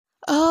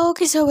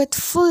Okay, so with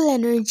full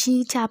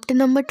energy, chapter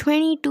number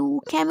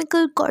 22,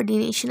 chemical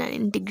coordination and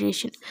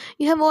integration.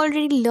 You have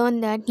already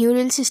learned that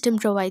neural system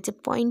provides a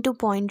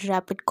point-to-point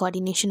rapid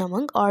coordination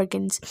among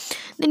organs.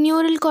 The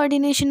neural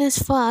coordination is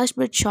fast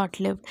but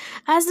short-lived,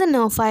 as the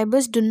nerve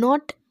fibers do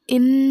not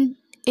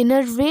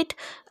innervate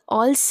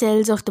all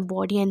cells of the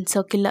body and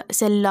circular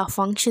cellular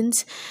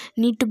functions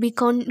need to be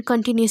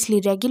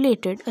continuously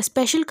regulated. A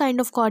special kind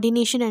of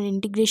coordination and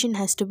integration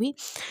has to be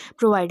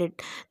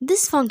provided.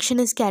 This function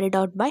is carried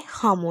out by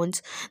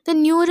hormones. The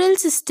neural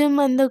system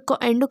and the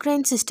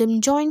endocrine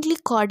system jointly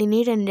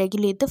coordinate and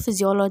regulate the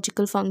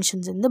physiological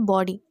functions in the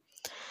body.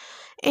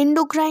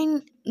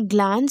 Endocrine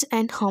glands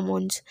and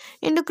hormones.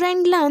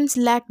 Endocrine glands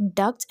lack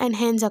ducts and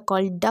hence are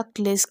called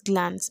ductless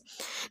glands.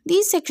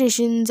 These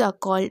secretions are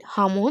called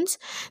hormones.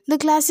 The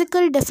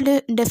classical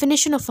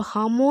definition of a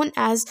hormone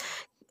as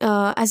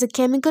a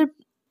chemical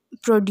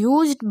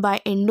produced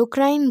by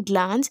endocrine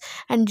glands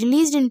and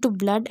released into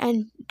blood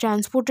and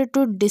transported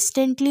to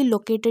distantly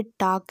located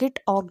target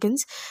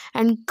organs,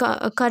 and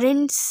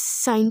current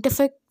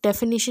scientific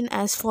definition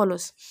as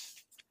follows.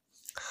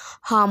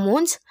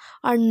 Hormones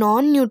are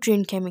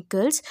non-nutrient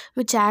chemicals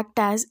which act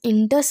as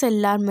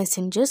intercellular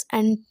messengers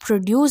and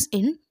produced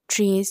in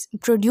trace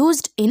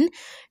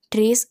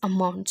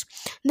amounts.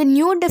 The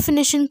new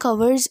definition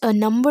covers a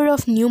number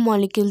of new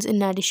molecules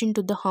in addition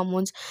to the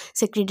hormones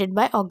secreted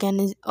by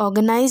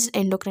organized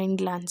endocrine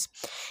glands.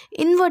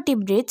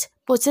 Invertebrates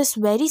possess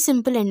very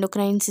simple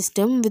endocrine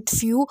system with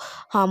few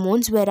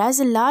hormones, whereas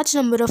a large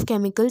number of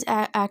chemicals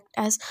act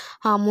as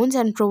hormones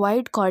and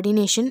provide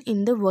coordination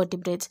in the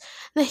vertebrates.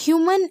 The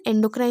human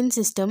endocrine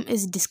system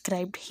is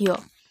described here.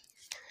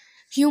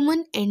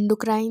 Human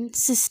endocrine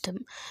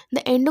system.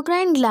 The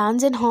endocrine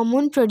glands and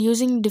hormone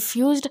producing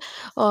diffused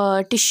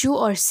tissue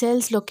or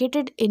cells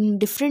located in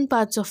different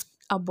parts of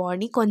our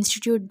body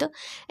constitute the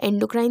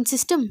endocrine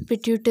system.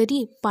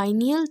 Pituitary,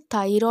 pineal,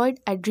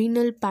 thyroid,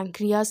 adrenal,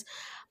 pancreas,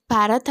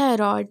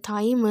 parathyroid,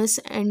 thymus,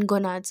 and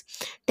gonads.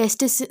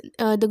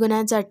 The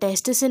gonads are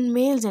testes in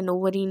males and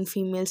ovary in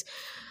females.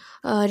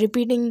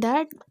 Repeating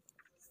that,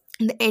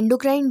 the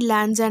endocrine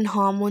glands and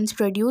hormones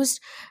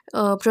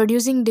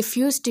producing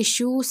diffuse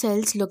tissue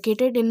cells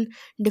located in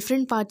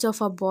different parts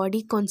of our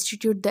body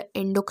constitute the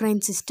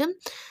endocrine system.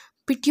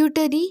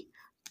 Pituitary,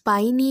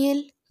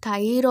 pineal,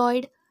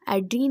 thyroid,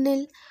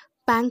 adrenal,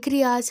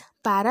 pancreas,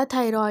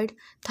 parathyroid,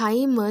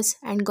 thymus,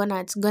 and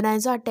gonads.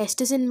 Gonads are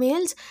testes in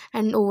males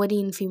and ovary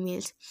in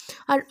females.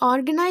 Are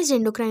organized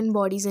endocrine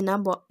bodies in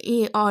our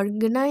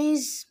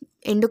organized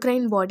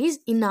endocrine bodies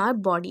in our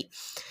body.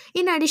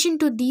 In addition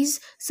to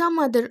these, some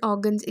other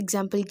organs,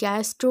 example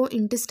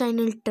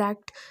gastrointestinal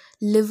tract,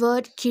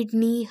 liver,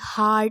 kidney,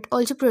 heart,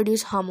 also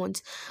produce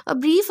hormones. A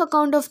brief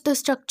account of the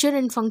structure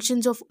and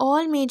functions of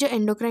all major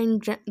endocrine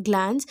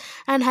glands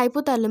and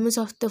hypothalamus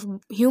of the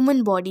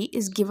human body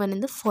is given in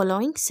the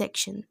following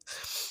section.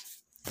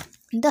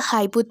 The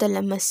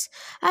hypothalamus.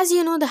 As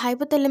you know, the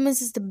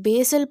hypothalamus is the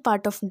basal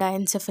part of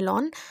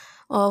diencephalon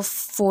of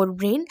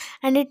forebrain,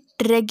 and it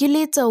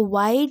regulates a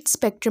wide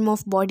spectrum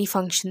of body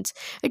functions.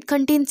 It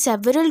contains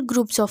several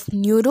groups of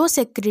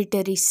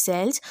neurosecretory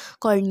cells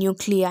called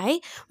nuclei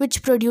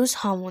which produce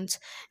hormones.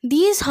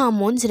 These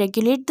hormones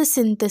regulate the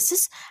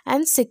synthesis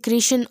and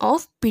secretion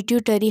of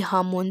pituitary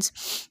hormones.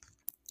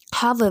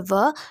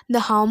 However,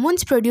 the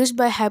hormones produced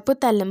by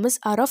hypothalamus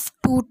are of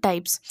two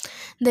types: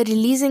 the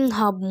releasing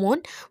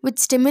hormone, which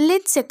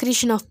stimulates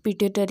secretion of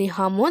pituitary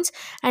hormones,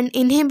 and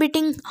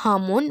inhibiting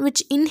hormone,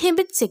 which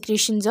inhibits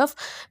secretions of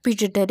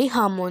pituitary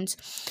hormones.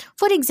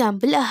 For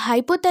example, a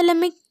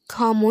hypothalamic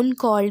hormone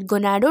called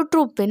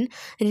gonadotropin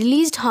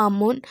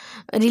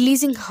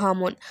releasing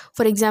hormone.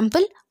 For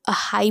example, a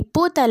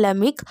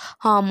hypothalamic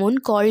hormone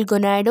called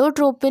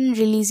gonadotropin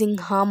releasing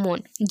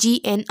hormone,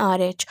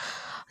 GnRH,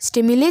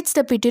 stimulates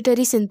the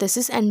pituitary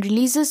synthesis and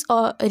release of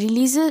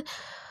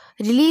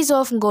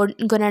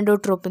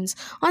gonadotropins.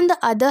 On the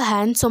other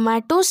hand,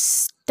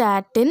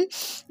 somatostatin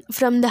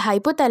from the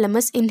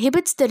hypothalamus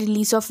inhibits the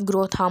release of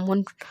growth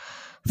hormone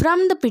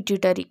from the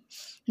pituitary.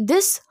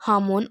 This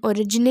hormone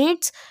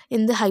originates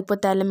in the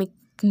hypothalamic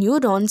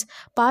neurons,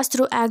 pass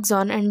through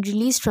axon, and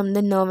release from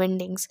the nerve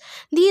endings.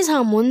 These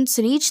hormones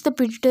reach the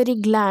pituitary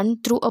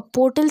gland through a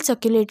portal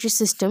circulatory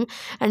system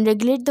and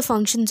regulate the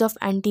functions of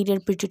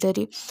anterior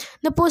pituitary.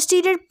 The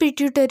posterior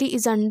pituitary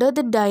is under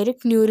the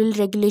direct neural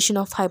regulation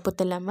of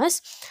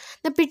hypothalamus.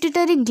 The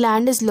pituitary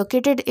gland is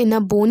located in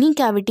a bony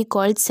cavity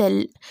called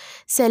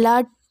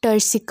sella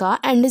turcica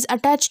and is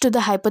attached to the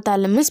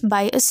hypothalamus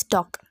by a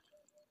stalk.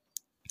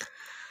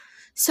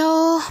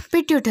 So,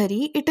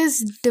 pituitary, it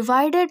is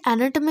divided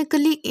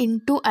anatomically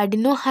into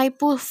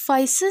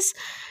adenohypophysis,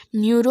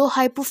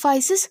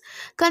 neurohypophysis,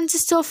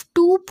 consists of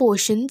two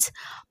portions,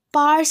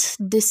 pars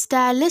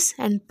distalis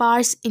and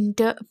pars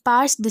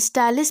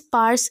distalis,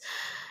 pars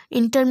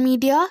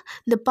Intermedia,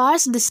 the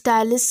pars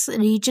distalis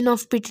region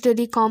of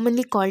pituitary,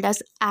 commonly called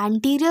as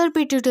anterior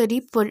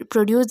pituitary,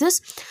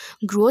 produces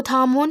growth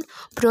hormone,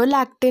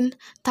 prolactin,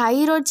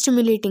 thyroid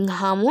stimulating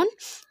hormone,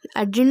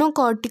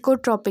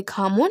 adrenocorticotropic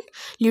hormone,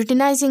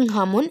 luteinizing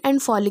hormone,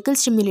 and follicle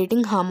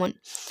stimulating hormone.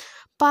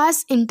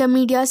 Pars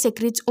intermedia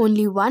secretes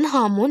only one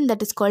hormone,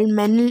 that is called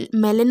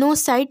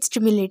melanocyte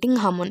stimulating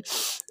hormone.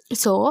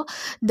 So,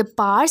 the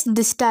pars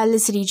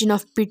distalis region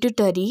of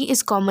pituitary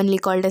is commonly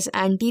called as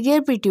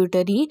anterior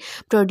pituitary,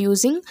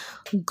 producing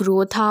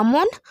growth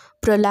hormone,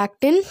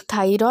 prolactin,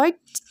 thyroid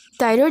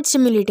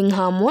stimulating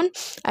hormone,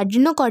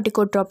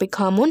 adrenocorticotropic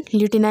hormone,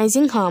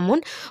 luteinizing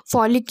hormone,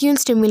 follicle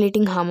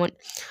stimulating hormone.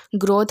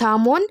 Growth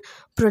hormone,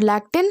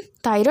 prolactin,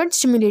 thyroid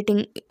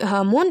stimulating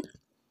hormone,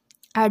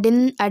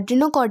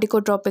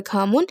 adrenocorticotropic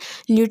hormone,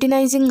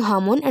 luteinizing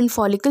hormone, and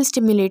follicle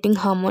stimulating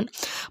hormone.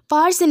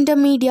 Pars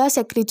intermedia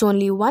secretes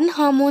only one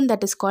hormone,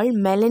 that is called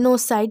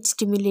melanocyte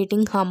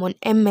stimulating hormone,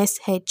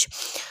 MSH.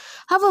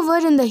 However,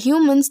 in the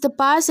humans, the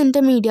pars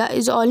intermedia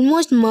is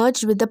almost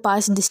merged with the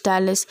pars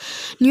distalis.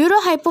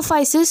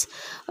 Neurohypophysis,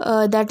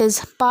 that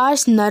is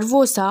pars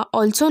nervosa,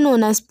 also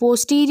known as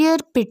posterior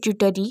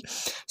pituitary,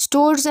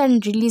 stores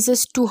and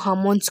releases two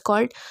hormones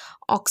called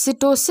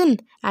oxytocin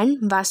and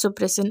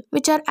vasopressin,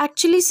 which are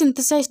actually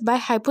synthesized by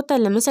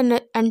hypothalamus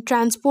and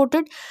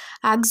transported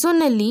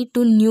axonally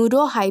to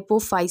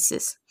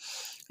neurohypophysis.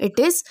 It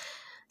is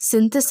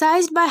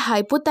synthesized by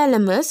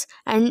hypothalamus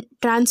and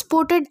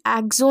transported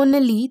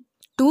axonally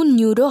to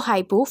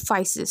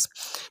neurohypophysis,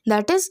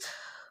 that is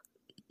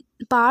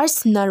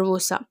pars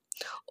nervosa.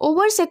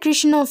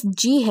 Oversecretion of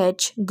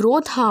GH,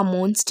 growth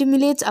hormone,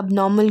 stimulates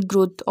abnormal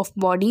growth of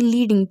body,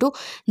 leading to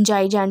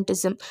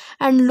gigantism,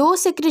 and low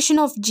secretion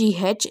of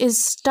GH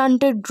is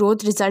stunted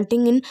growth,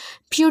 resulting in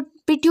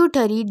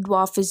pituitary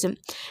dwarfism.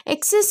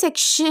 Excess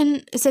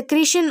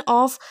secretion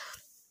of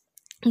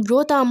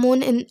growth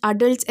hormone in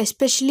adults,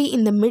 especially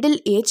in the middle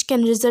age,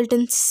 can result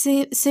in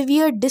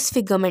severe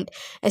disfigurement,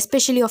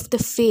 especially of the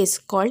face,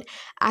 called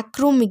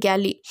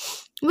acromegaly,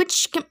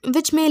 which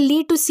may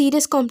lead to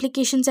serious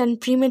complications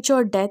and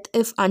premature death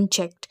if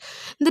unchecked.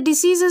 The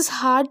disease is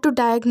hard to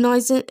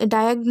diagnose in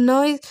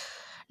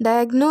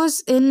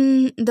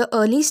the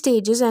early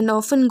stages and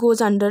often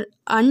goes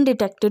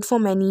undetected for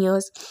many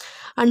years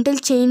until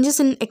changes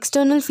in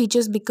external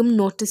features become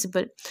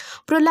noticeable.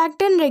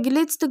 Prolactin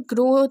regulates the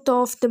growth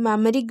of the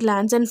mammary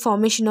glands and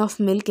formation of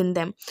milk in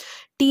them.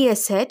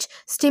 TSH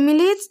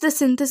stimulates the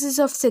synthesis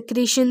of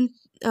secretion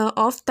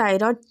of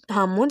thyroid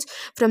hormones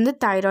from the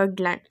thyroid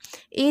gland.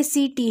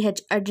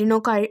 ACTH,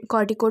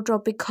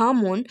 adrenocorticotropic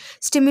hormone,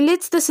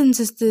 stimulates the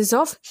synthesis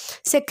of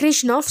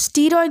secretion of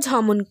steroids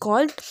hormone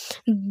called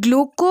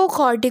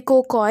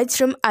glucocorticoids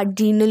from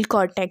adrenal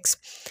cortex.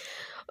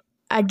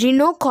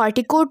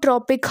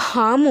 Adrenocorticotropic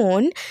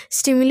hormone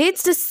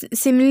stimulates the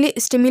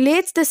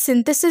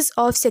synthesis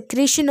of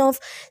secretion of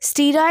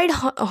steroid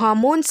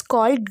hormones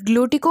called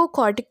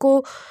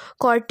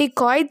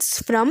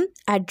glucocorticoids from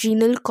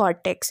adrenal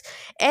cortex.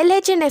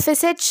 LH and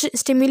FSH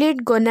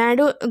stimulate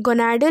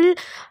gonadal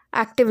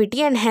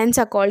activity and hence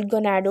are called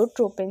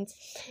gonadotropins.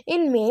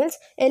 In males,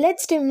 LH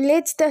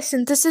stimulates the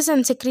synthesis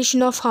and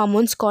secretion of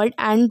hormones called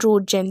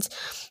androgens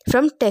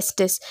from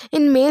testes.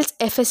 In males,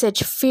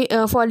 FSH,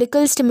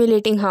 follicle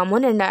stimulating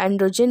hormone, and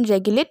androgen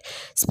regulate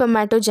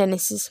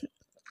spermatogenesis.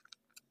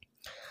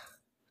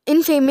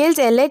 In females,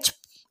 LH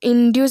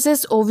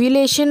induces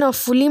ovulation of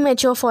fully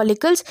mature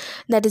follicles,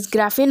 that is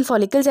Graafian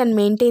follicles, and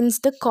maintains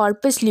the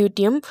corpus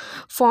luteum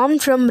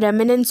formed from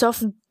remnants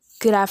of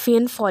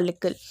Graafian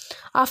follicle.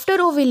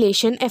 After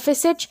ovulation,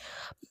 FSH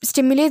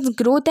stimulates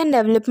growth and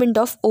development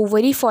of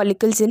ovary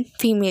follicles in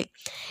female.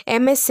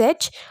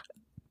 MSH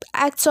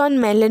acts on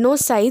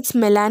melanocytes,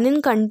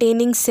 melanin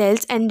containing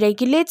cells, and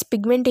regulates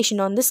pigmentation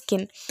on the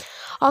skin.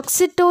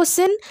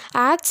 Oxytocin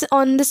acts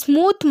on the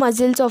smooth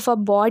muscles of our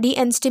body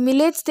and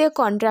stimulates their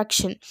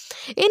contraction.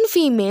 In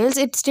females,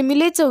 it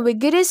stimulates a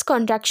vigorous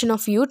contraction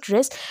of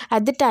uterus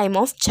at the time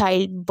of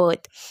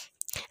childbirth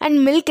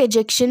and milk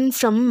ejection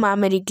from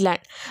mammary gland.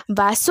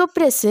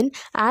 Vasopressin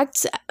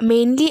acts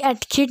mainly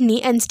at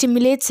kidney and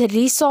stimulates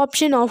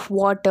resorption of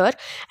water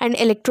and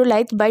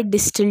electrolytes by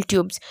distal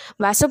tubes.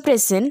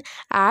 Vasopressin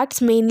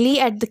acts mainly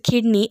at the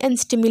kidney and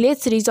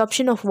stimulates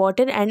resorption of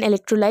water and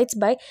electrolytes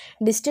by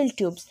distal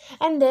tubes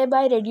and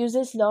thereby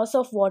reduces loss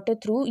of water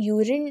through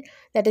urine,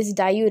 that is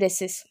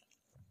diuresis.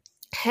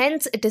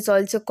 Hence, it is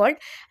also called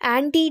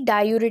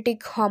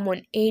antidiuretic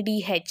hormone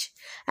 (ADH).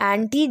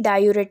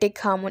 Antidiuretic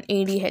hormone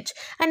 (ADH).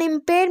 An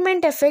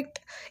impairment effect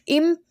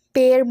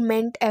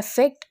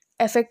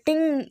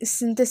affecting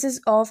synthesis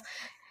of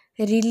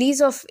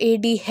release of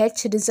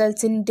ADH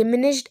results in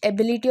diminished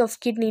ability of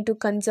kidney to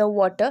conserve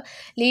water,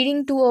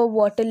 leading to a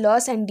water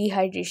loss and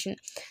dehydration.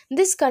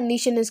 This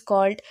condition is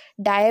called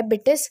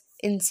diabetes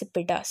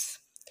insipidus.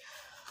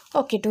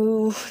 Okay,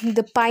 to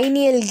the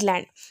pineal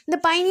gland. The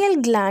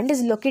pineal gland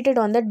is located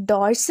on the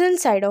dorsal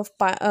side of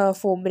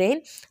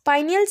forebrain.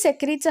 Pineal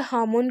secretes a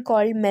hormone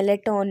called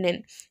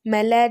melatonin.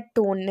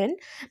 Melatonin.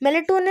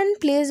 Melatonin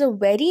plays a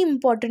very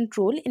important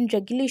role in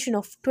regulation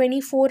of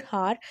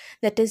 24-hour,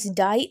 that is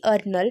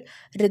diurnal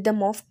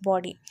rhythm of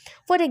body.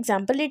 For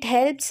example, it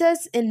helps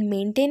us in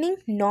maintaining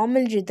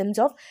normal rhythms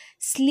of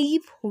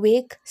sleep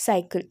wake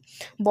cycle,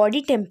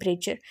 body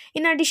temperature.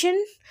 In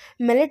addition,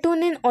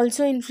 melatonin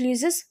also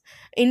influences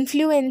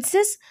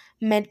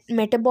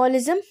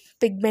metabolism,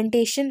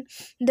 pigmentation,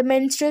 the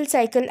menstrual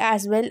cycle,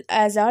 as well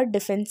as our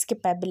defense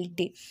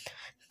capability.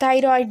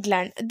 Thyroid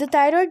gland. The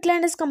thyroid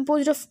gland is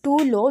composed of two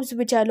lobes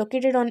which are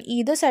located on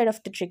either side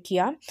of the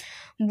trachea.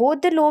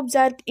 Both the lobes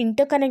are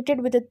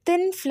interconnected with a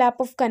thin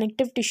flap of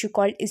connective tissue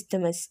called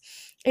isthmus.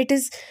 It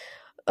is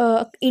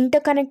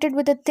interconnected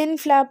with a thin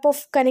flap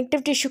of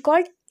connective tissue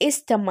called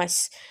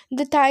isthmus.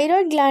 The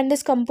thyroid gland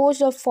is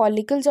composed of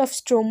follicles of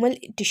stromal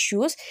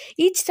tissues.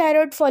 Each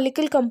thyroid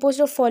follicle composed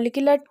of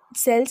follicular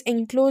cells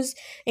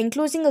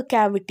enclosing a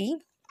cavity.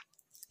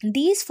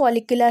 These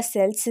follicular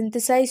cells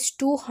synthesize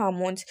two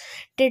hormones,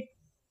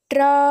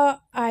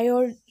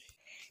 tetraiod-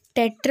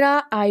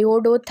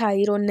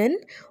 tetraiodothyronin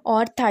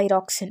or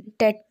thyroxine,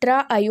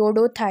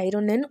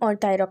 tetraiodothyronin or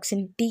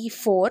thyroxine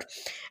T4,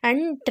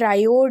 and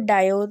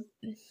triodothyroin,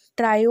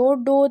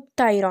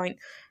 triodothyronin,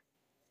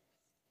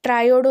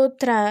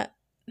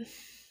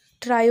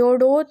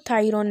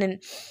 triodothyronin,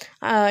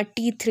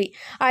 T3.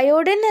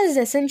 Iodine is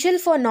essential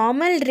for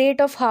normal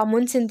rate of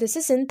hormone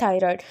synthesis in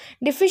thyroid.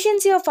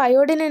 Deficiency of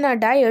iodine in our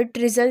diet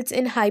results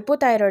in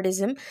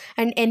hypothyroidism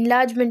and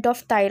enlargement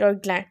of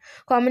thyroid gland,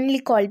 commonly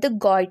called the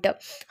goiter.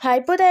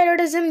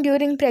 Hypothyroidism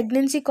during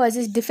pregnancy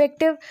causes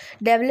defective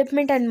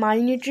development and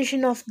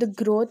malnutrition of the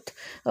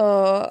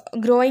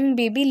growing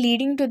baby,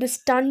 leading to the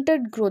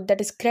stunted growth, that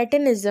is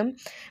cretinism,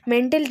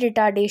 mental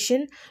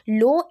retardation,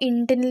 low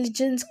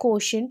intelligence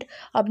quotient,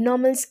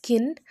 abnormal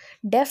skin,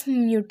 deaf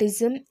mutism,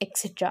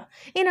 etc.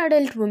 In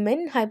adult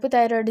women,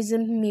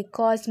 hypothyroidism may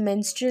cause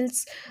menstrual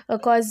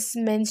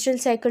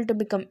cycle to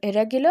become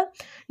irregular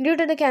due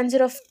to the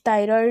cancer of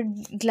thyroid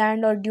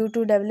gland or due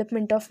to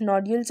development of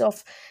nodules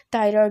of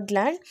thyroid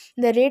gland.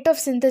 The rate of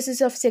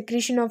synthesis of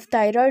secretion of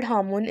thyroid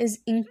hormone is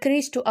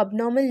increased to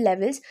abnormal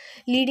levels,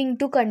 leading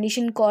to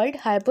condition called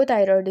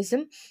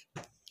hyperthyroidism,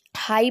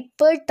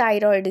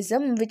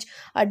 which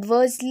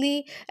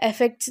adversely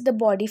affects the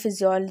body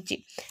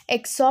physiology.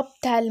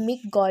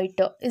 Exophthalmic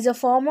goiter is a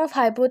form of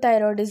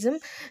hypothyroidism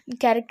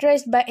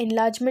characterized by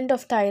enlargement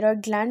of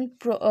thyroid gland,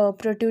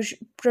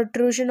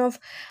 protrusion of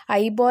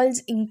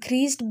eyeballs,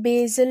 increased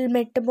basal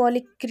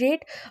metabolic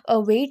rate, a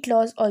weight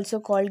loss, also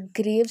called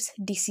Graves'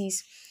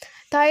 disease.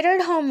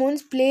 Thyroid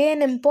hormones play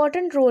an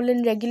important role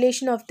in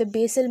regulation of the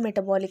basal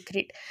metabolic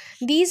rate.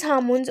 These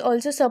hormones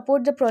also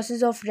support the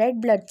process of red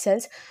blood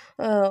cells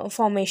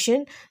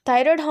formation.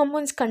 Thyroid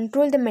hormones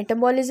control the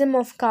metabolism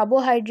of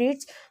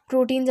carbohydrates,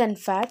 proteins, and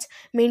fats.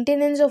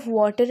 Maintenance of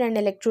water and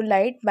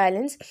electrolyte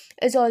balance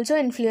is also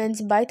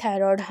influenced by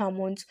thyroid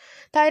hormones.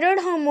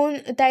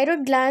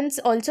 Thyroid glands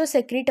also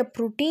secrete a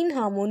protein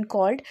hormone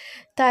called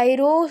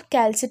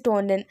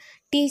thyrocalcitonin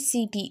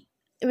 (TCT),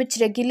 which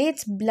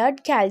regulates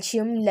blood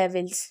calcium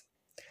levels.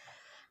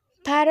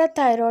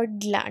 Parathyroid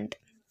gland.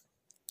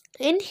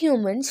 In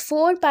humans,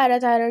 four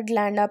parathyroid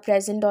glands are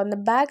present on the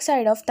back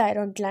side of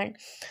thyroid gland.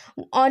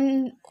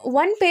 On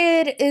one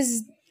pair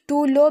is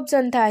two lobes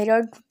on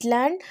thyroid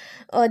gland.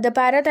 The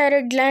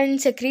parathyroid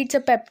gland secretes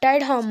a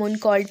peptide hormone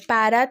called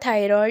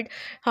parathyroid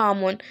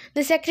hormone.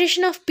 The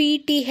secretion of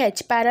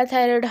PTH,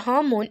 parathyroid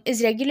hormone,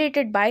 is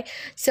regulated by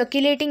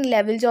circulating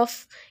levels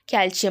of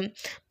calcium.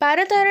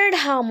 Parathyroid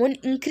hormone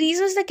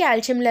increases the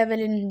calcium level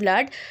in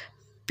blood,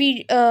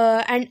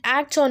 and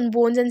acts on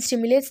bones and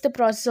stimulates the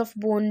process of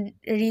bone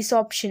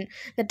resorption,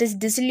 that is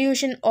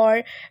dissolution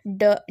or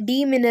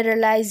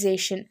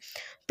demineralization.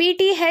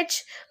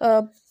 PTH,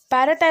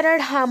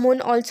 parathyroid hormone,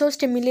 also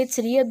stimulates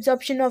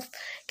reabsorption of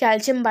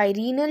calcium by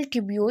renal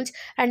tubules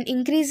and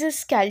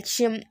increases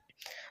calcium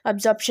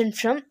absorption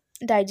from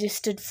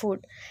digested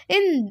food.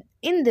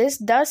 In this,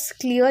 thus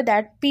clear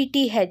that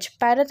PTH,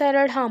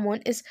 parathyroid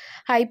hormone, is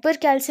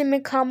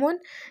hypercalcemic hormone,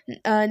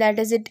 that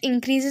is, it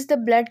increases the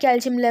blood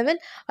calcium level,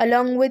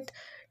 along with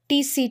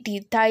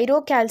TCT,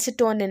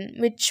 thyrocalcitonin,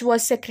 which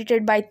was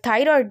secreted by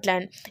thyroid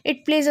gland.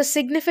 It plays a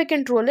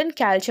significant role in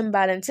calcium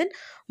balance in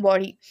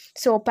body.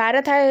 So from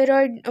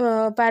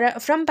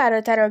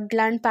parathyroid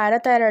gland,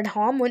 parathyroid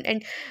hormone,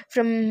 and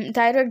from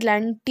thyroid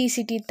gland,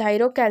 TCT,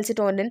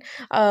 thyrocalcitonin,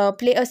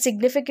 play a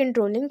significant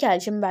role in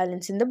calcium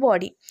balance in the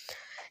body.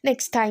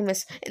 Next,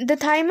 thymus. The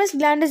thymus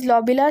gland is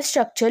lobular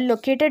structure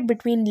located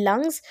between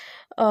lungs,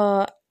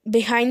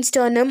 behind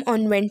sternum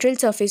on ventral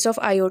surface of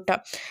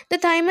aorta. The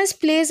thymus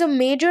plays a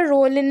major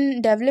role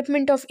in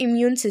development of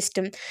immune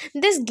system.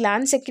 This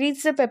gland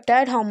secretes the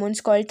peptide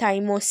hormones called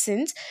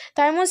thymosins.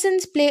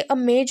 Thymosins play a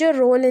major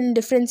role in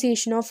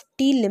differentiation of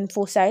T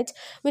lymphocytes,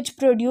 which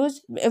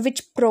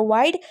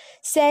provide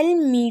cell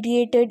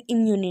mediated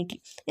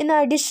immunity. In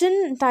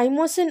addition,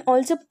 thymosin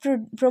also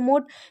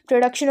promote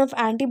production of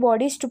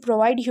antibodies to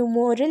provide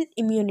humoral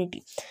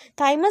immunity.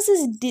 Thymus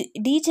is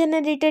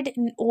degenerated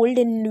in old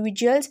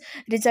individuals,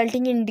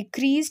 resulting in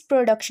decreased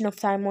production of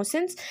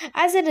thymosins.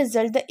 As a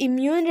result, the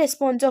immune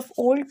response of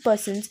old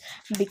persons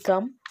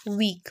become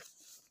weak.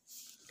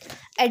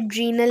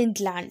 Adrenal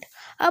gland.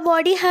 A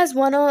body has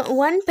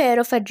one pair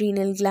of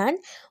adrenal gland,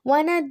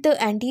 one at the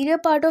anterior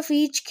part of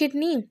each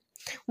kidney,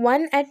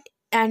 one at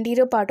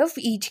anterior part of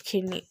each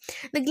kidney.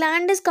 The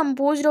gland is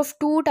composed of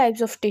two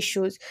types of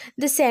tissues.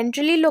 The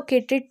centrally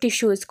located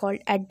tissue is called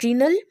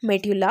adrenal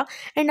medulla,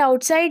 and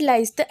outside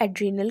lies the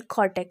adrenal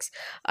cortex.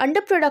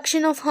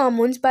 Underproduction of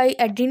hormones by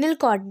adrenal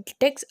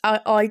cortex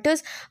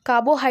alters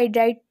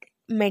carbohydrate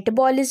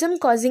metabolism,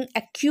 causing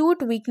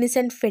acute weakness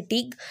and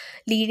fatigue,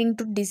 leading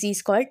to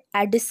disease called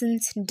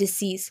Addison's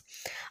disease.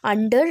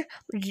 Under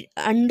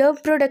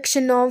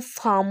Underproduction of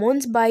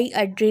hormones by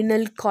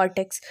adrenal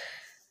cortex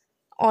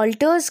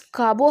alters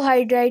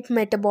carbohydrate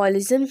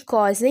metabolism,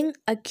 causing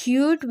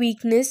acute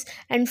weakness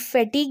and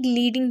fatigue,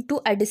 leading to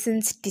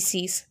Addison's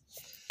disease.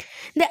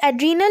 The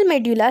adrenal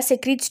medulla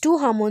secretes two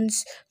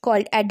hormones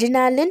called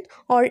adrenaline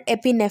or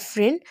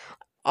epinephrine,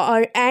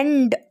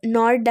 and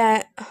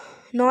noradrenaline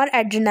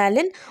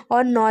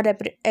or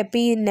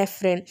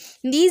norepinephrine.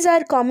 These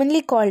are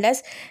commonly called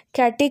as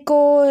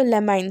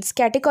catecholamines.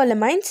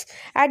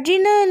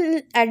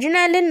 Adrenaline,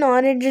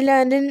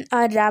 noradrenaline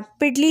are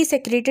rapidly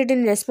secreted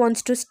in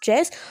response to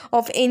stress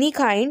of any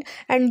kind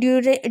and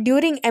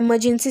during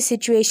emergency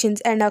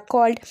situations, and are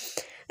called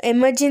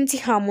emergency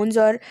hormones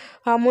or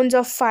hormones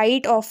of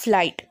fight or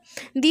flight.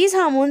 These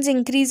hormones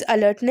increase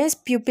alertness,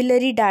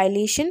 pupillary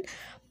dilation,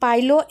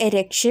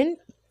 piloerection,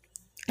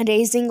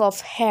 raising of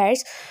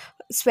hairs,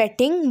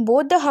 sweating.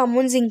 Both the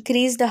hormones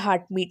increase the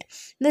heartbeat,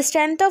 the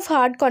strength of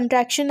heart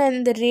contraction,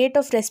 and the rate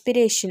of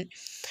respiration.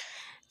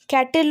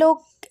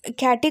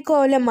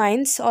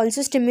 Catecholamines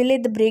also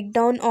stimulate the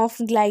breakdown of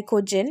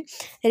glycogen,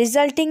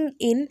 resulting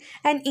in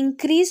an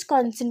increased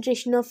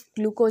concentration of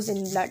glucose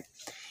in blood.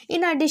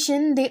 In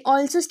addition, they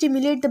also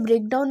stimulate the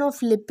breakdown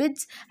of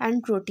lipids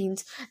and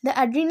proteins. The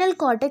adrenal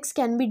cortex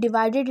can be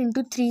divided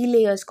into three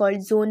layers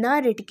called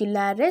zona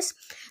reticularis,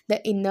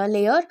 the inner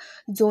layer,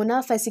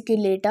 zona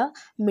fasciculata,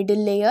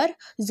 middle layer,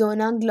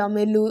 zona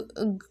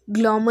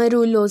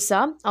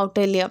glomerulosa,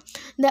 outer layer.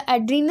 The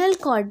adrenal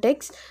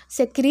cortex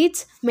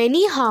secretes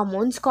many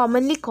hormones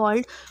commonly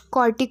called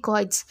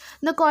corticoids.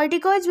 The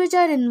corticoids which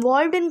are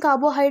involved in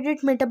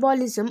carbohydrate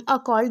metabolism are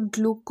called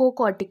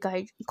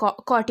corticoids.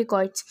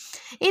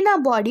 In our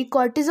body,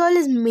 cortisol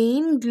is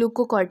main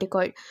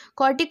glucocorticoid.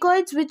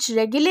 Corticoids which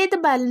regulate the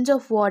balance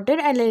of water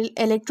and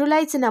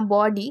electrolytes in our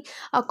body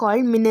are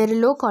called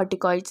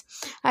mineralocorticoids.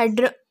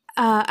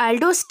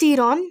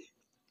 Aldosterone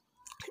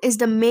is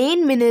the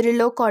main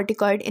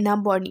mineralocorticoid in our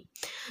body.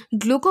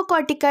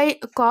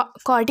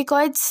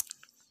 Glucocorticoids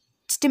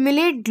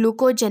stimulate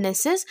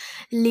glucogenesis,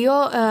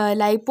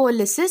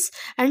 lipolysis,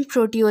 and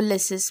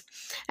proteolysis,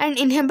 and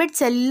inhibit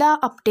cellular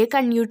uptake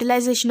and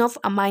utilization of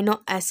amino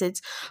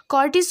acids.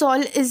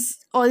 Cortisol is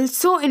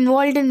also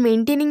involved in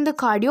maintaining the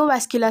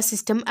cardiovascular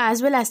system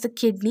as well as the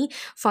kidney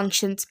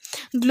functions.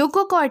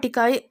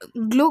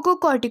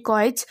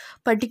 Glucocorticoids,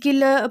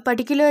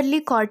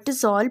 particularly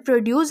cortisol,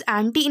 produce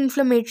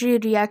anti-inflammatory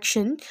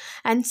reaction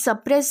and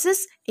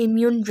suppresses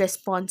immune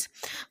response.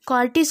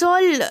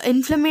 Cortisol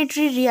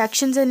inflammatory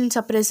reactions and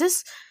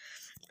suppresses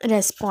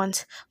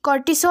response.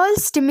 Cortisol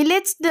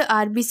stimulates the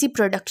RBC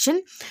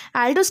production.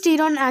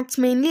 Aldosterone acts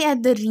mainly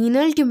at the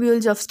renal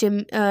tubules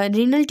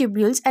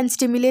and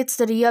stimulates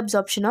the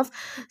reabsorption of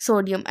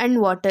sodium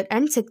and water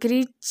and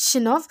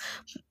secretion of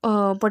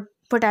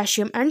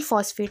potassium and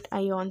phosphate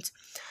ions.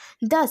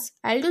 Thus,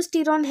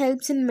 aldosterone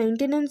helps in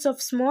maintenance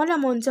of small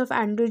amounts of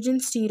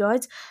androgen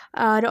steroids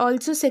are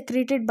also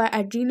secreted by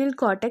adrenal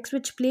cortex,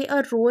 which play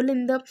a role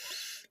in the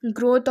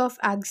growth of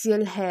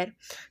axial hair,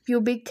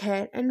 pubic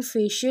hair, and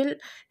facial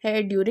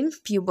hair during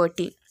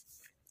puberty.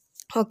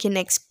 Okay,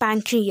 next,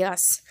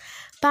 pancreas.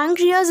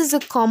 Pancreas is a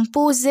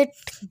composite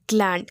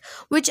gland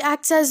which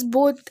acts as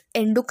both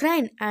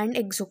endocrine and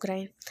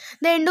exocrine.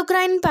 The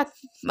endocrine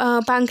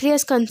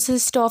pancreas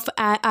consists of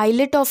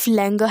islet of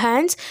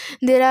Langerhans.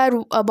 There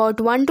are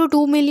about 1 to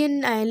 2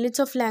 million islets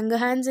of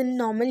Langerhans in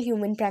normal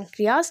human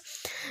pancreas,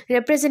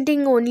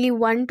 representing only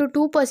 1 to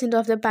 2%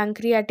 of the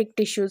pancreatic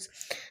tissues.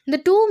 The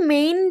two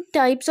main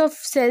types of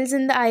cells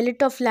in the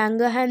islet of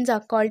Langerhans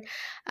are called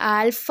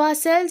alpha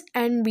cells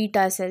and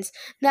beta cells.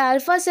 The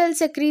alpha cell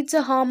secretes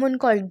a hormone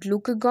called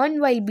glucagon, glucagon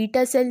while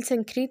beta cell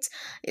secretes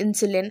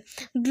insulin.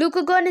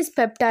 Glucagon is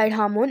peptide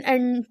hormone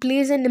and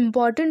plays an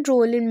important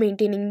role in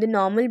maintaining the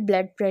normal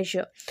blood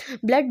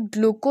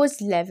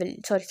glucose level.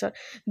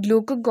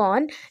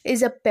 Glucagon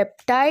is a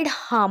peptide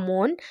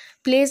hormone,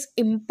 plays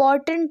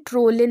important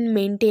role in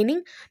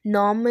maintaining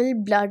normal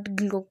blood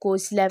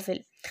glucose level.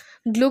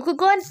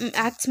 Glucagon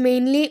acts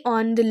mainly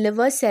on the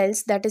liver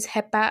cells, that is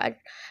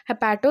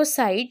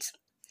hepatocytes,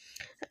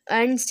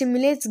 and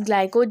stimulates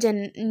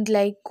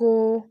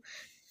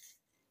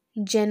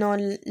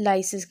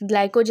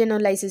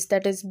glycogenolysis,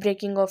 that is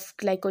breaking of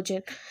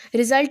glycogen,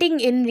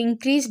 resulting in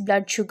increased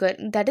blood sugar,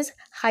 that is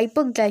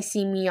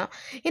hyperglycemia.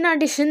 In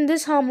addition,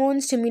 this hormone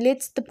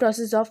stimulates the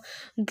process of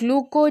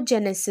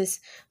gluconeogenesis,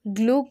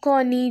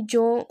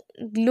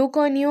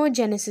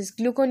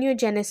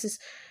 gluconeogenesis,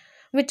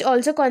 which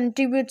also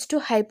contributes to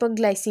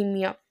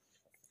hyperglycemia.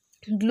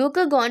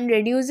 Glucagon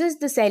reduces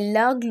the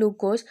cellular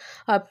glucose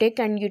uptake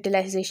and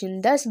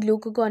utilization. Thus,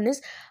 glucagon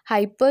is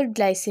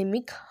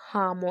hyperglycemic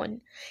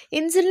hormone.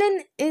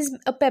 Insulin is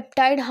a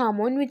peptide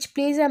hormone which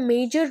plays a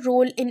major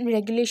role in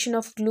regulation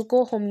of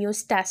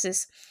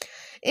glucohomeostasis.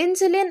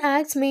 Insulin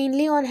acts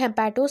mainly on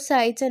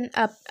hepatocytes and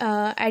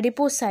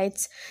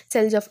adipocytes,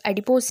 cells of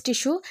adipose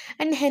tissue,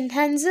 and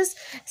enhances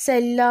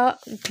cellular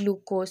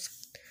glucose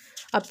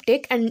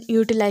uptake and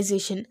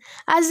utilization.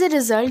 As a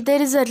result,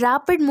 there is a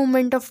rapid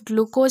movement of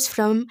glucose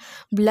from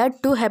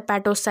blood to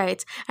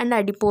hepatocytes and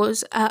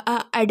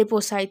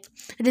adipocytes,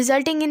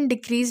 resulting in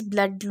decreased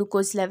blood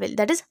glucose level,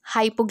 that is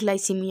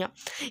hypoglycemia.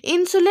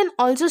 Insulin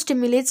also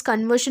stimulates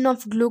conversion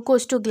of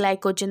glucose to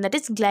glycogen, that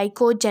is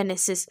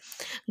glycogenesis.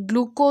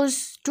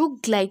 Glucose to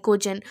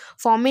glycogen,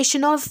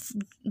 formation of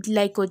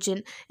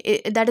glycogen,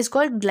 that is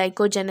called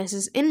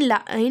glycogenesis in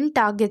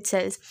target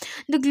cells.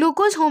 The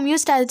glucose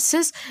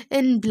homeostasis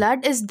in blood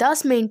is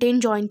thus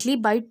maintained jointly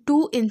by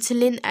two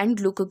insulin and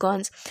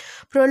glucagons.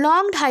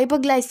 Prolonged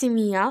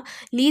hypoglycemia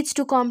leads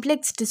to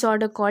complex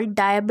disorder called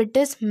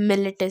diabetes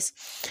mellitus,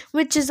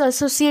 which is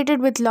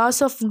associated with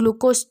loss of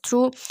glucose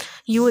through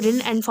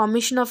urine and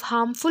formation of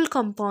harmful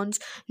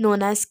compounds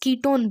known as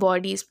ketone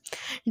bodies.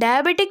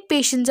 Diabetic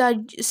patients are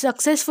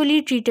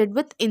successfully treated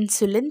with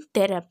insulin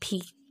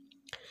therapy.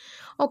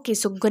 Okay,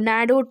 so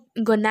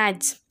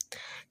gonads.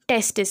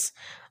 Testis.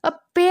 A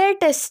pair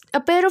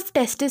of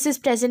testes is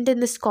present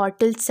in the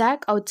scrotal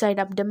sac outside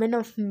abdomen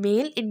of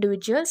male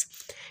individuals.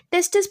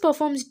 Testis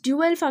performs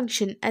dual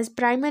function as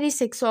primary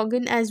sex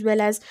organ as well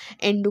as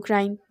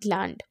endocrine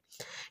gland.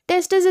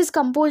 Testis is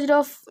composed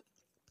of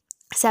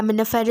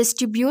seminiferous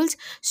tubules,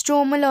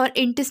 stromal or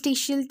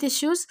interstitial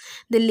tissues,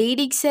 the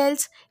Leydig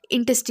cells,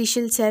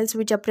 interstitial cells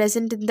which are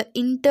present in the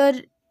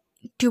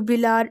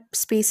intertubular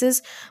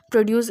spaces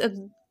produce a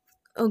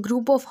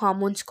group of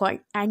hormones called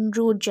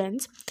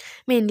androgens,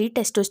 mainly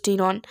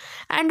testosterone.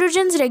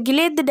 Androgens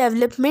regulate the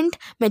development,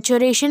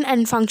 maturation,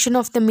 and function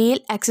of the male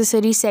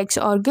accessory sex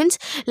organs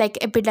like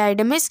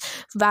epididymis,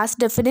 vas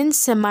deferens,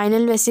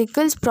 seminal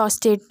vesicles,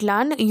 prostate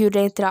gland,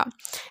 urethra,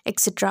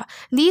 etc.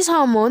 These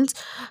hormones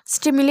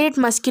stimulate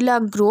muscular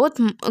growth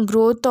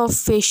of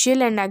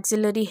facial and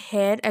axillary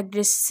hair,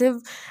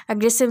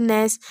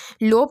 aggressiveness,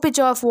 low pitch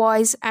of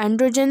voice.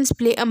 Androgens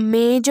play a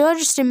major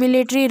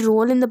stimulatory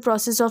role in the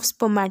process of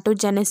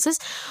spermatogenesis,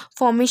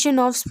 formation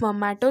of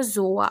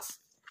spermatozoa.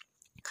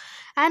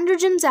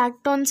 Androgens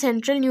act on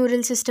central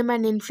neural system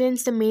and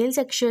influence the male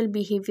sexual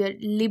behavior,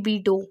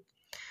 libido.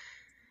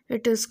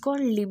 It is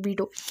called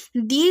libido.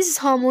 These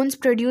hormones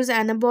produce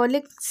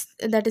anabolic,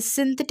 that is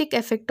synthetic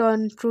effect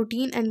on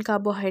protein and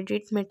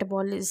carbohydrate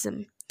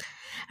metabolism.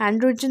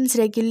 Androgens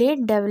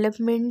regulate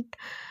development,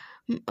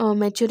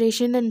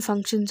 maturation and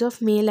functions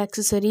of male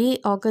accessory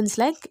organs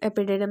like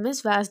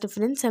epididymis, vas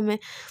deferens,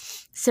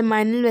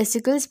 seminal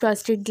vesicles,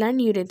 prostate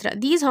gland, urethra.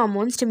 These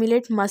hormones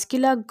stimulate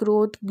muscular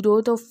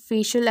growth of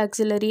facial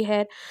axillary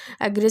hair,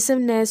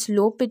 aggressiveness,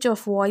 low pitch of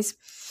voice,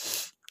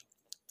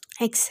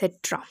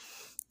 etc.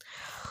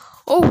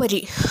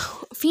 Ovary.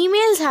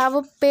 Females have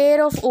a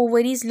pair of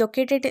ovaries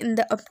located in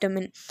the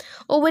abdomen.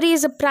 Ovary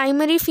is a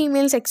primary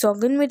female sex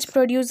organ which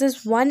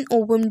produces one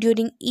ovum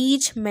during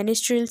each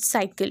menstrual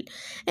cycle.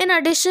 In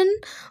addition,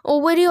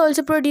 ovary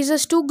also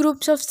produces two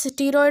groups of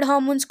steroid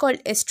hormones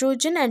called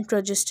estrogen and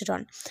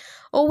progesterone.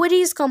 Ovary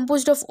is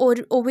composed of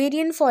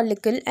ovarian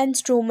follicle and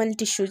stromal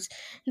tissues.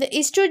 The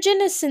estrogen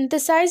is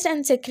synthesized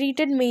and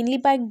secreted mainly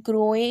by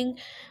growing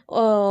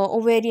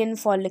ovarian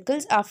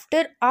follicles.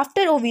 After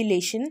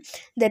ovulation,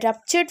 the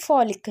ruptured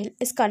follicle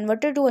is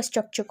converted to a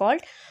structure called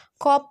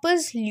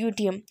corpus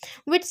luteum,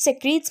 which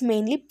secretes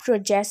mainly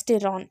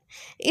progesterone.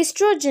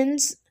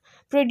 Estrogens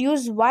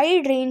produce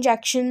wide range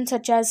actions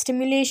such as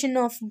stimulation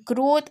of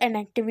growth and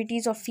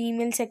activities of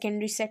female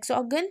secondary sex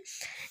organ,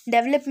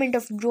 development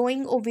of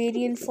growing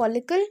ovarian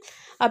follicle,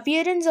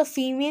 appearance of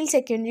female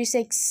secondary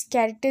sex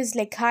characters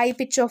like high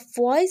pitch of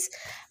voice,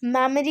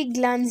 mammary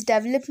glands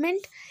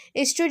development.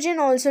 Estrogen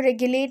also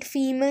regulate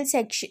female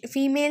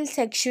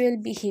sexual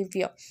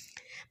behavior.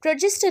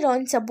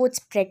 Progesterone supports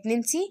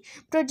pregnancy.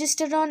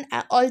 Progesterone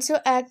also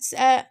acts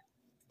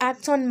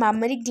acts on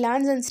mammary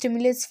glands and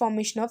stimulates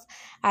formation of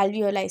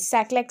alveoli,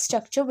 sac-like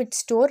structure which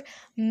store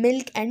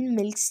milk and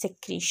milk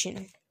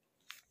secretion.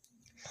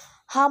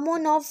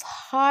 Hormone of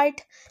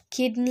heart,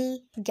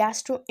 kidney,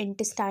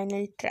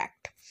 gastrointestinal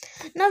tract.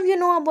 Now you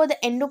know about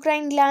the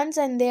endocrine glands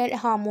and their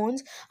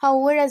hormones.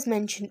 However, as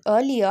mentioned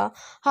earlier,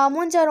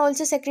 hormones are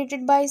also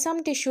secreted by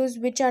some tissues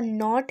which are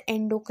not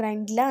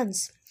endocrine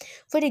glands.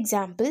 For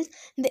example,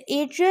 the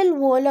atrial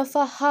wall of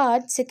a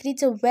heart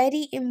secretes a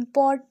very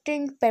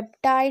important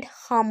peptide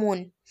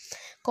hormone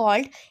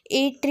called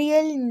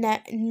atrial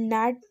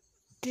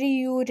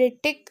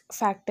natriuretic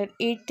factor,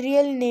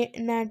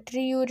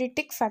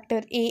 natriuretic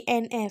factor,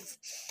 ANF,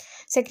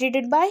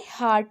 secreted by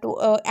heart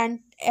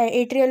and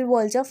atrial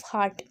walls of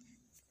heart,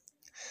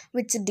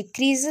 which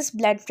decreases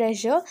blood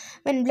pressure.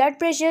 When blood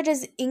pressure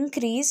is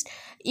increased,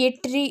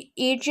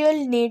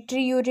 atrial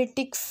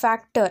natriuretic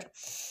factor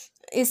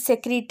is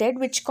secreted,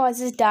 which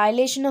causes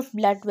dilation of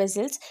blood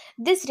vessels.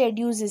 This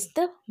reduces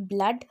the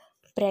blood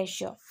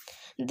pressure.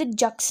 The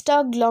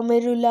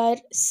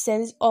juxtaglomerular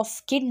cells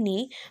of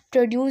kidney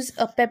produce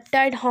a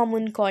peptide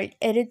hormone called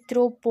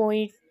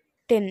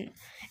erythropoietin,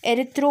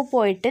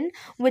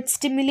 which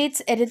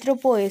stimulates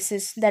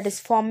erythropoiesis, that is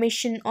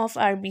formation of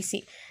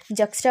RBC.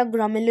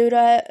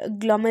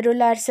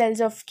 Juxtaglomerular cells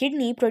of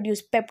kidney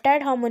produce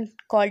peptide hormone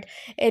called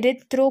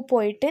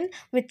erythropoietin,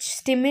 which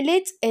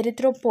stimulates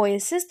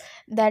erythropoiesis,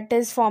 that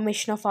is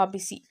formation of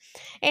RBC.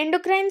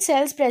 Endocrine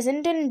cells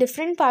present in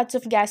different parts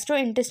of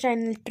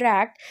gastrointestinal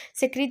tract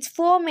secretes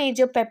four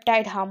major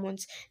peptide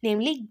hormones,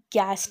 namely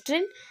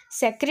gastrin,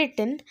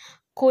 secretin,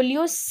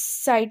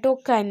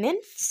 choleocytokinin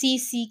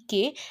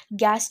CCK,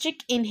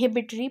 gastric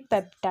inhibitory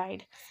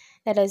peptide,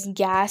 that is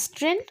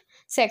gastrin,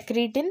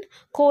 secretin,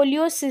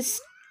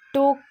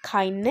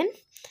 choleocytokinin,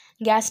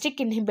 gastric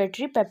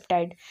inhibitory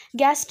peptide.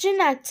 Gastrin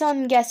acts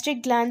on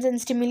gastric glands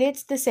and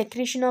stimulates the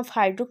secretion of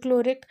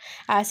hydrochloric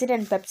acid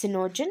and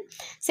pepsinogen.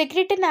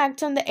 Secretin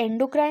acts on the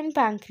endocrine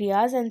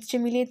pancreas and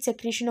stimulates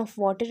secretion of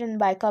water and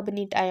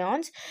bicarbonate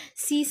ions.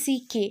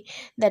 CCK,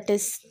 that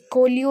is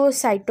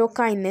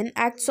choleocytokinin,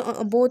 acts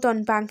both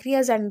on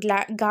pancreas and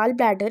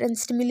gallbladder and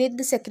stimulates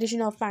the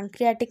secretion of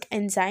pancreatic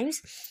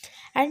enzymes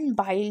and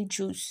bile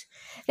juice,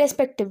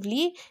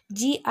 respectively.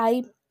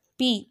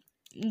 GIP,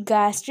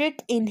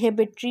 gastric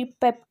inhibitory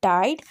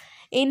peptide,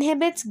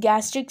 inhibits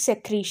gastric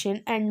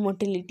secretion and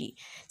motility.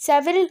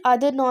 Several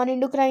other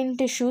non-endocrine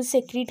tissues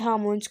secrete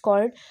hormones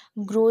called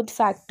growth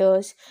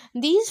factors.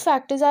 These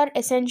factors are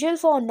essential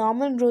for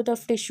normal growth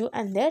of tissue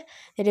and their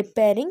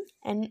repairing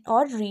and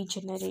or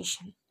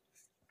regeneration.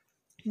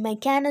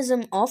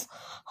 Mechanism of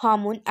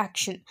hormone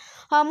action.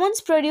 Hormones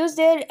produce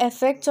their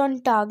effects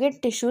on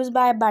target tissues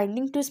by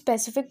binding to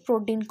specific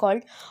protein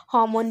called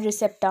hormone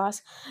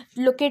receptors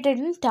located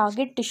in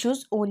target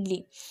tissues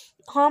only.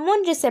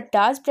 Hormone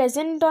receptors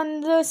present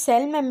on the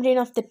cell membrane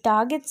of the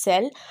target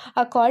cell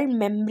are called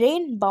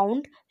membrane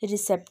bound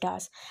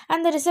receptors,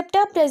 and the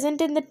receptor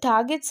present in the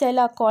target cell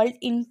are called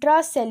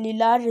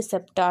intracellular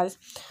receptors.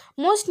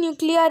 Most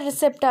nuclear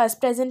receptors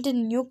present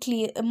in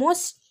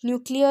mostly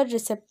nuclear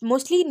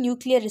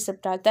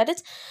receptors, that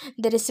is,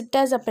 the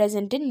receptors are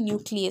present in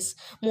nucleus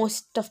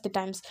most of the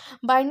times.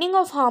 Binding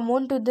of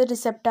hormone to the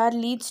receptor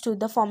leads to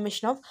the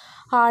formation of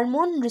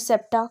hormone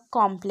receptor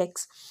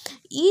complex.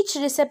 Each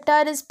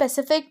receptor is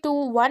specific to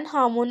one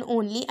hormone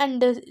only,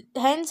 and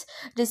hence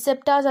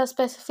receptors are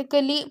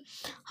specifically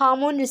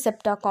hormone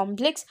receptor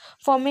complex.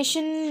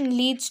 Formation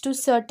leads to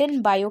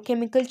certain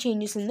biochemical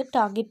changes in the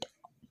target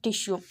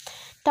tissue.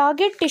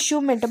 Target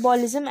tissue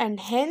metabolism and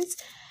hence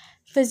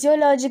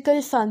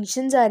physiological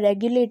functions are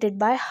regulated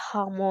by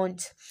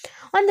hormones.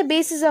 On the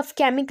basis of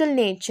chemical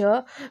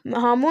nature,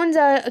 hormones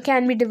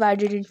can be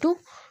divided into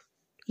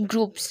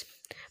groups: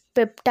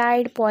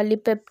 peptide,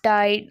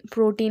 polypeptide,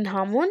 protein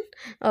hormone,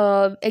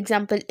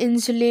 example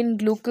insulin,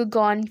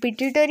 glucagon,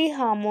 pituitary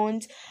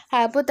hormones,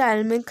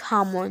 hypothalamic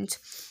hormones.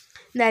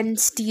 Then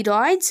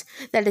steroids,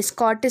 that is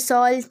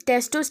cortisol,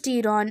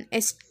 testosterone,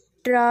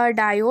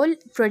 estradiol,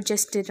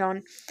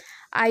 progesterone.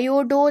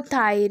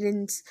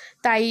 Iodothyronins,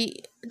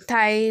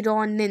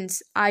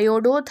 iodothyronins,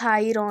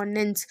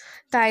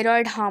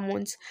 thyroid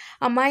hormones.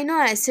 Amino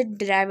acid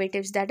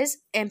derivatives, that is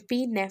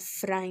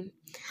epinephrine.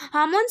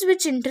 Hormones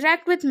which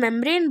interact with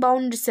membrane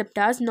bound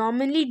receptors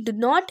normally do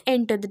not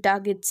enter the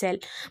target cell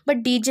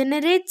but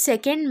degenerate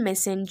second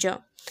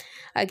messenger.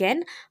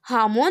 Again,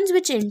 hormones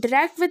which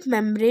interact with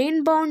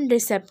membrane bound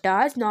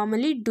receptors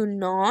normally do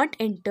not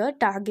enter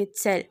target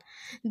cell.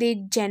 They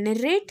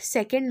generate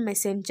second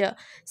messenger,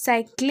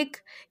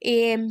 cyclic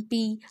AMP,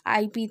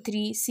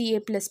 IP3, Ca++,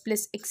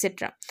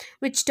 etc.,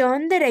 which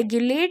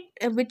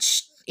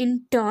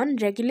in turn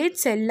regulate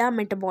cellular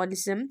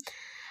metabolism.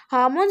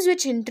 Hormones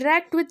which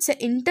interact with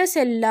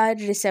intercellular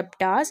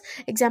receptors,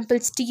 example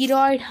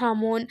steroid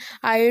hormone,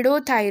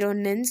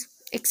 iodothyronins,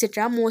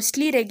 etc.,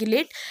 mostly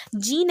regulate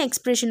gene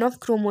expression of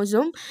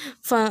chromosome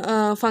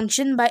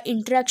function by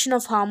interaction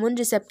of hormone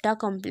receptor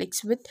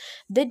complex with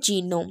the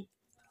genome.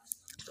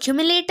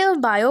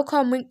 Cumulative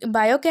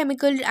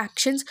biochemical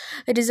actions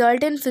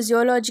result in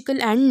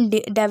physiological and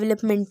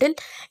developmental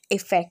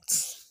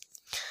effects.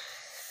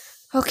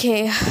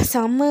 Okay,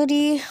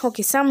 summary.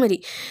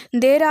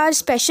 There are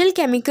special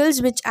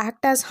chemicals which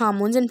act as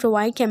hormones and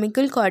provide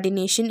chemical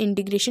coordination,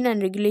 integration,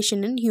 and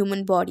regulation in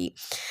human body.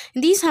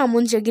 These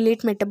hormones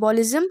regulate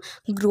metabolism,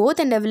 growth,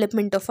 and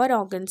development of our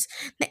organs.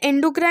 The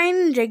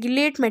endocrine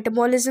regulate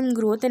metabolism,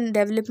 growth, and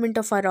development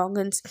of our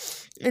organs.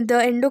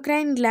 The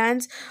endocrine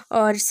glands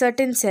or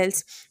certain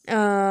cells.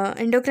 The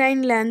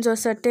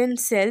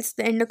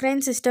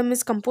endocrine system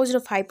is composed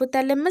of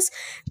hypothalamus,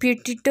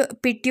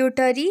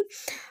 pituitary,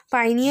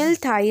 pineal,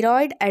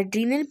 thyroid,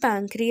 adrenal,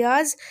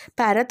 pancreas,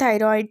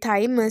 parathyroid,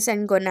 thymus,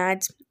 and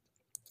gonads,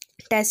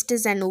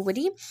 testes, and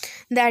ovary.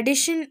 In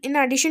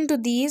addition to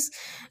these,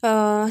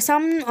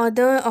 some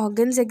other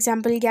organs,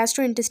 example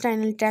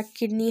gastrointestinal tract,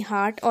 kidney,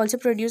 heart, also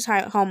produce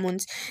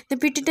hormones. The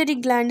pituitary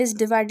gland is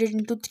divided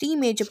into three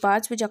major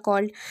parts, which are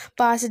called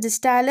pars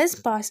distalis,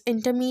 pars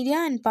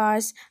intermedia, and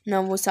pars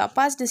nervosa.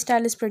 Pars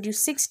distalis produce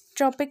six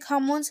tropic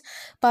hormones.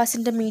 Pars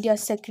intermedia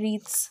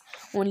secretes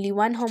only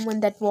one hormone,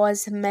 that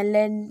was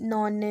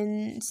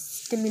melatonin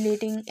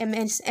stimulating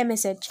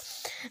MSH,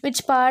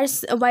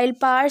 while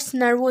pars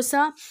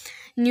nervosa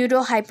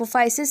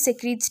neurohypophysis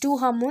secretes two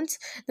hormones.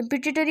 The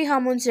pituitary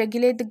hormones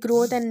regulate the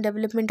growth and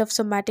development of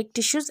somatic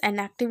tissues and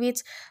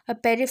activates a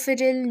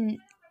peripheral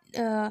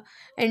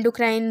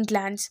endocrine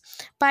glands.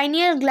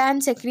 Pineal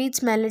gland secretes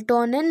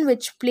melatonin,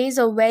 which plays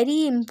a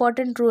very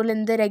important role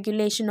in the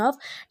regulation of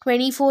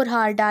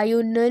 24-hour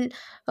diurnal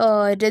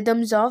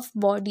rhythms of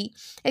body.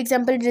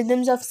 Example,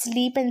 rhythms of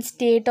sleep and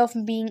state of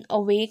being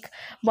awake,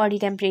 body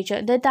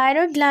temperature. The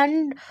thyroid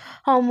gland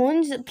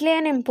hormones play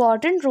an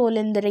important role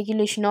in the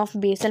regulation of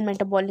basal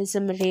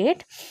metabolism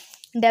rate,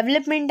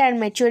 development and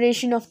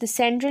maturation of the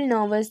central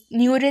nervous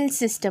neural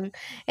system,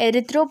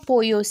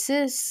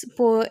 poiesis,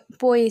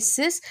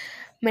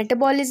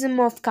 metabolism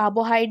of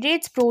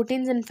carbohydrates,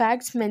 proteins, and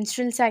fats,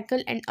 menstrual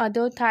cycle, and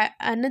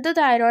another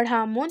thyroid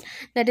hormone,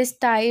 that is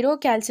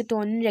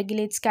thyrocalcitonin,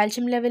 regulates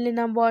calcium level in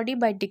our body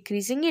by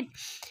decreasing it.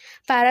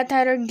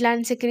 Parathyroid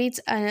gland secretes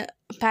a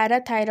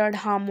parathyroid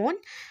hormone,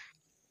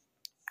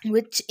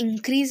 which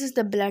increases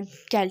the blood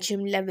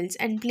calcium levels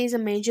and plays a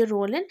major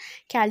role in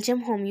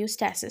calcium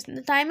homeostasis.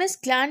 The thymus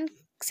gland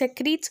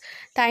secretes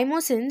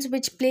thymosins,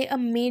 which play a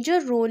major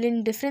role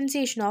in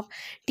differentiation of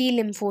T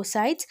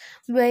lymphocytes,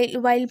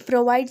 while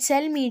provide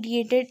cell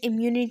mediated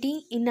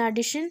immunity. In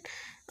addition,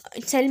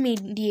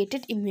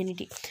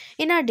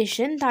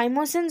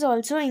 thymosins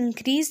also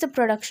increase the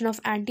production of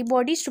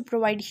antibodies to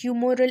provide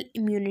humoral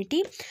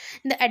immunity.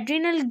 The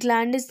adrenal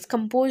gland is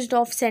composed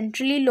of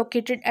centrally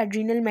located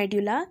adrenal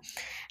medulla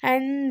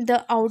and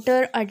the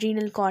outer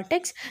adrenal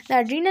cortex. The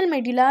adrenal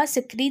medulla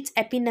secretes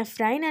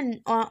epinephrine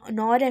and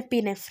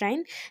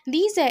norepinephrine.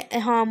 These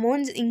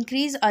hormones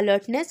increase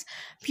alertness,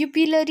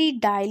 pupillary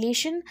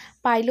dilation,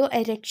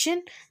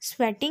 piloerection,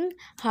 sweating,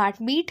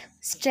 heartbeat,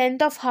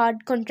 strength of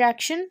heart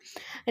contraction,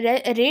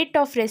 rate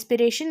of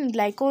respiration,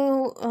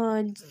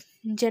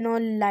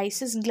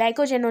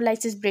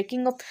 glycogenolysis,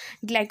 breaking of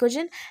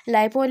glycogen,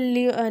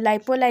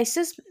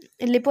 lipolysis,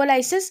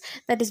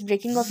 that is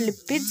breaking of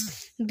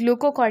lipids,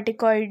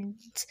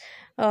 glucocorticoids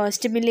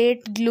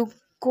stimulate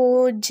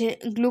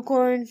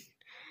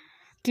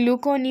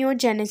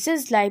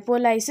gluconeogenesis,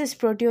 lipolysis,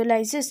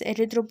 proteolysis,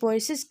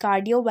 erythropoiesis,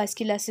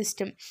 cardiovascular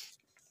system,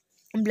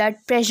 blood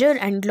pressure,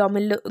 and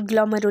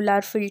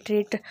glomerular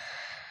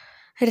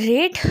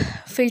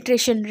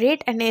filtration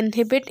rate, and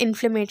inhibit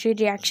inflammatory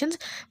reactions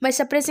by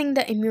suppressing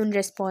the immune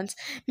response.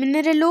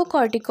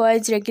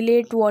 Mineralocorticoids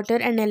regulate water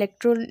and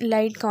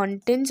electrolyte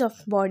contents of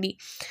body.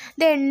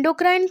 The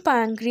endocrine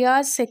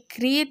pancreas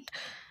secrete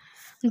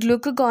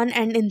glucagon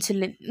and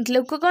insulin.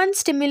 Glucagon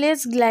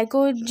stimulates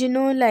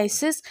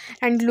glycogenolysis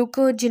and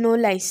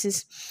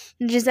glucogenolysis,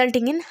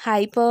 resulting in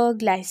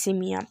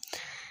hyperglycemia.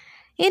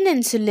 In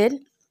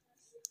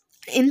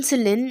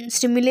insulin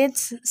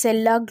stimulates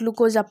cellular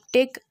glucose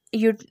uptake,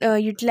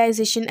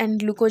 utilization, and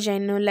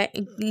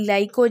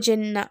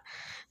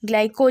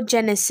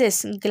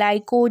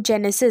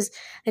glycogenesis,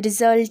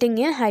 resulting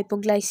in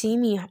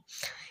hypoglycemia.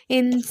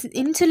 In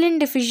insulin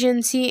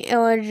deficiency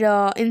or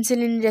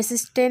insulin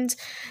resistance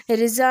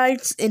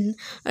results in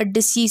a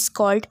disease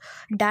called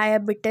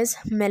diabetes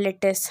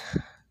mellitus.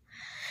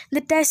 The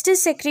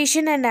testis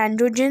secretion and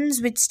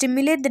androgens, which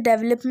stimulate the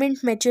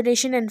development,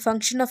 maturation, and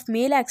function of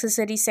male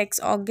accessory sex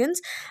organs,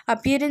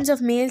 appearance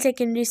of male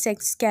secondary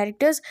sex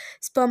characters,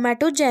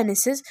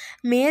 spermatogenesis,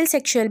 male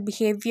sexual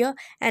behavior,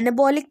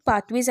 anabolic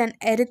pathways, and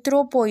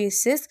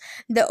erythropoiesis.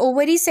 The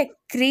ovary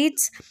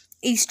secretes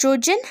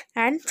estrogen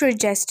and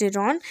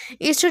progesterone.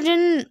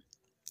 Estrogen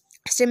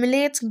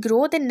stimulates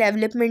growth and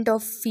development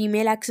of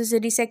female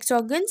accessory sex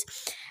organs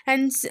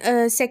and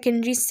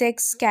secondary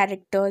sex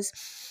characters.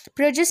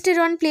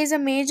 Progesterone plays a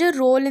major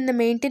role in the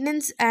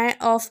maintenance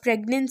of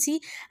pregnancy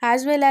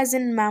as well as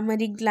in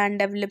mammary gland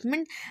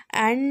development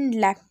and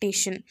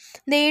lactation.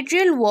 The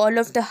atrial wall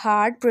of the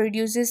heart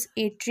produces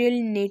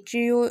atrial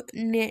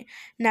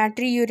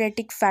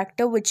natriuretic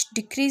factor, which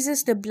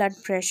decreases the blood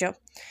pressure.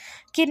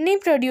 Kidney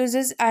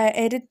produces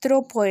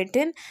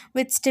erythropoietin,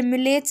 which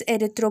stimulates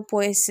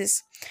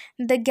erythropoiesis.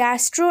 The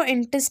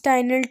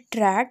gastrointestinal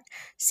tract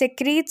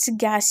secretes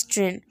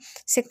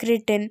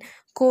secretin,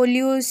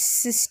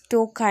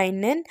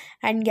 cholecystokinin,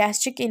 and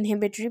gastric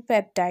inhibitory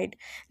peptide.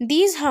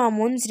 These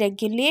hormones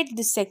regulate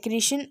the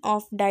secretion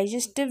of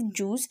digestive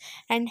juice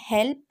and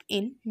help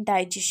in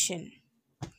digestion.